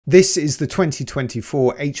This is the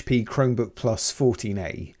 2024 HP Chromebook Plus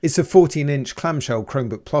 14a. It's a 14-inch clamshell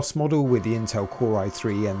Chromebook Plus model with the Intel Core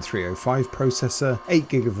i3-N305 processor,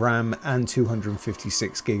 8GB of RAM and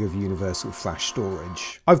 256GB of universal flash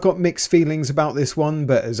storage. I've got mixed feelings about this one,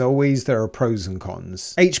 but as always there are pros and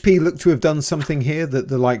cons. HP look to have done something here that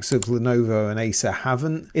the likes of Lenovo and Acer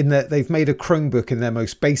haven't, in that they've made a Chromebook in their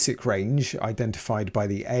most basic range, identified by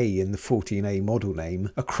the A in the 14a model name,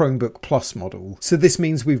 a Chromebook Plus model. So this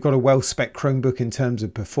means we've got a well-spec Chromebook in terms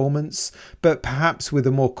of performance, but perhaps with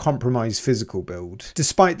a more compromised physical build.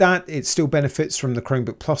 Despite that, it still benefits from the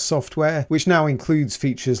Chromebook Plus software, which now includes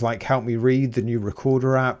features like Help Me Read, the new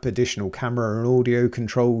recorder app, additional camera and audio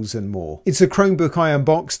controls and more. It's a Chromebook I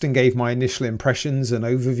unboxed and gave my initial impressions and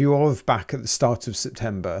overview of back at the start of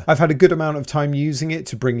September. I've had a good amount of time using it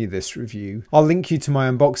to bring you this review. I'll link you to my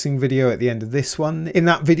unboxing video at the end of this one. In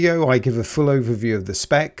that video I give a full overview of the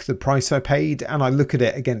spec, the price I paid, and I look at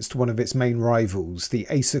it against one of its main rivals, the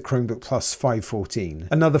Acer Chromebook Plus 514,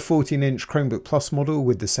 another 14-inch Chromebook Plus model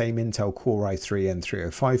with the same Intel Core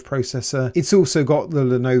i3-N305 processor. It's also got the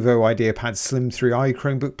Lenovo IdeaPad Slim 3i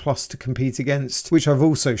Chromebook Plus to compete against, which I've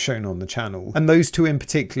also shown on the channel, and those two in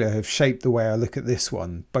particular have shaped the way I look at this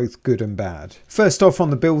one, both good and bad. First off,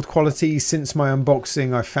 on the build quality, since my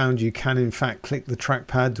unboxing I found you can in fact click the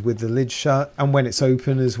trackpad with the lid shut, and when it's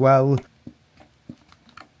open as well.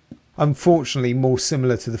 Unfortunately more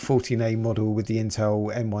similar to the 14a model with the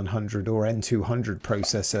Intel N100 or N200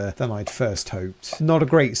 processor than I'd first hoped. Not a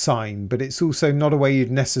great sign, but it's also not a way you'd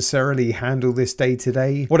necessarily handle this day to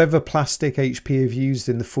day. Whatever plastic HP have used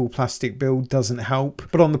in the full plastic build doesn't help,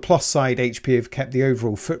 but on the plus side HP have kept the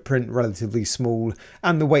overall footprint relatively small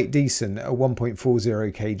and the weight decent at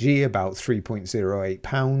 1.40 kg, about 3.08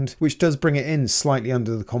 pound, which does bring it in slightly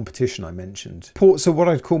under the competition I mentioned. Ports are what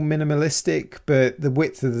I'd call minimalistic, but the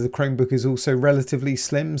width of the Chromebook is also relatively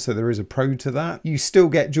slim, so there is a pro to that. You still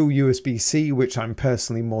get dual USB-C, which I'm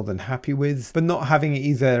personally more than happy with, but not having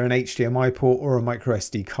either an HDMI port or a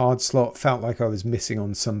microSD card slot felt like I was missing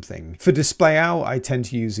on something. For display out, I tend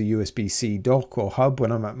to use a USB-C dock or hub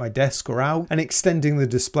when I'm at my desk or out, and extending the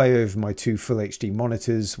display over my two Full HD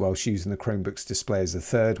monitors whilst using the Chromebook's display as a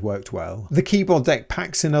third worked well. The keyboard deck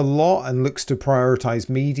packs in a lot and looks to prioritise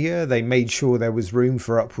media. They made sure there was room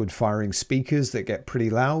for upward firing speakers that get pretty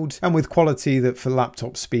loud, and with quality that for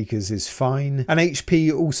laptop speakers is fine. And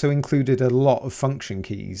HP also included a lot of function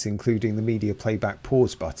keys, including the media playback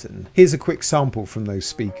pause button. Here's a quick sample from those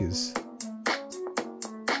speakers.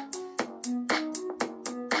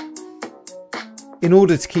 In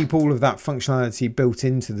order to keep all of that functionality built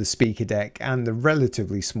into the speaker deck and the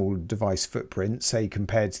relatively small device footprint, say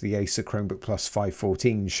compared to the Acer Chromebook Plus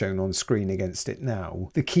 514 shown on screen against it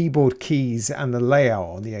now, the keyboard keys and the layout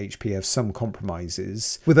on the HP have some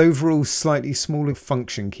compromises, with overall slightly smaller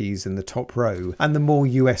function keys in the top row and the more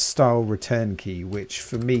US style return key, which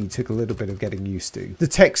for me took a little bit of getting used to. The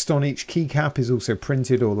text on each keycap is also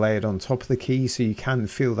printed or layered on top of the key, so you can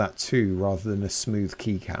feel that too rather than a smooth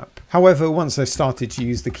keycap. However, once I started to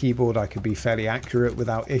use the keyboard I could be fairly accurate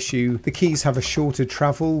without issue. The keys have a shorter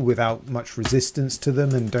travel without much resistance to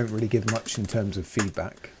them and don't really give much in terms of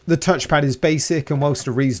feedback. The touchpad is basic and whilst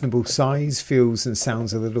a reasonable size, feels and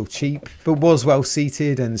sounds a little cheap, but was well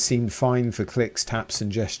seated and seemed fine for clicks, taps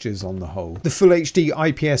and gestures on the whole. The Full HD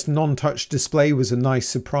IPS non-touch display was a nice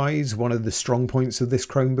surprise, one of the strong points of this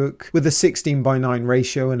Chromebook. With a 16:9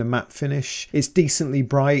 ratio and a matte finish, it's decently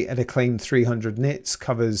bright at a claimed 300 nits,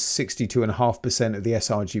 covers 62.5% of the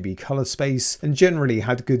sRGB colour space and generally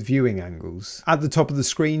had good viewing angles. At the top of the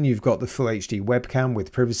screen you've got the Full HD webcam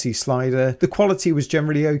with privacy slider. The quality was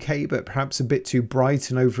generally okay, but perhaps a bit too bright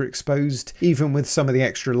and overexposed, even with some of the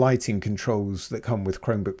extra lighting controls that come with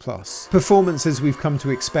Chromebook Plus. Performance, as we've come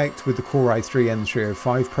to expect with the Core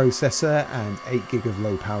i3-N305 processor and 8GB of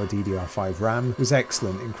low power DDR5 RAM, was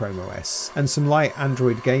excellent in ChromeOS, and some light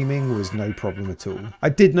Android gaming was no problem at all. I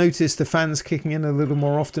did notice the fans kicking in a little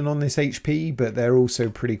more often on this HP, but they're also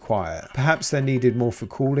pretty quiet. Perhaps they're needed more for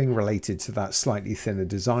cooling related to that slightly thinner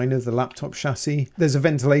design of the laptop chassis. There's a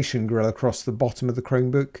ventilation grill across the bottom of the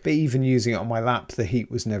Chromebook, but even using it on my lap the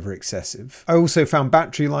heat was never excessive. I also found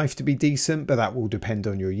battery life to be decent, but that will depend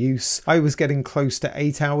on your use. I was getting close to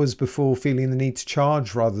 8 hours before feeling the need to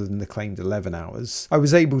charge rather than the claimed 11 hours. I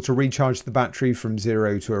was able to recharge the battery from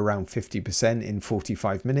 0 to around 50% in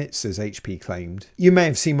 45 minutes as HP claimed. You may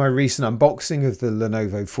have seen my recent unboxing of the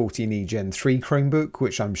Lenovo 14e Gen 3 Chromebook,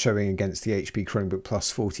 which I'm showing against the HP Chromebook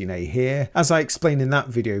Plus 14a here. As I explained in that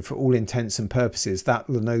video, for all intents and purposes that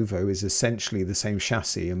Lenovo is essentially the same chassis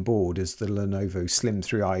chassis and board as the Lenovo Slim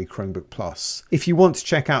 3i Chromebook Plus. If you want to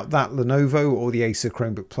check out that Lenovo or the Acer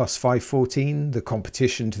Chromebook Plus 514, the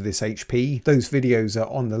competition to this HP, those videos are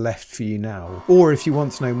on the left for you now. Or if you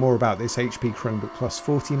want to know more about this HP Chromebook Plus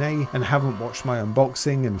 14a and haven't watched my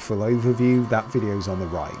unboxing and full overview, that video's on the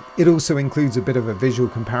right. It also includes a bit of a visual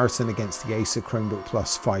comparison against the Acer Chromebook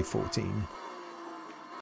Plus 514.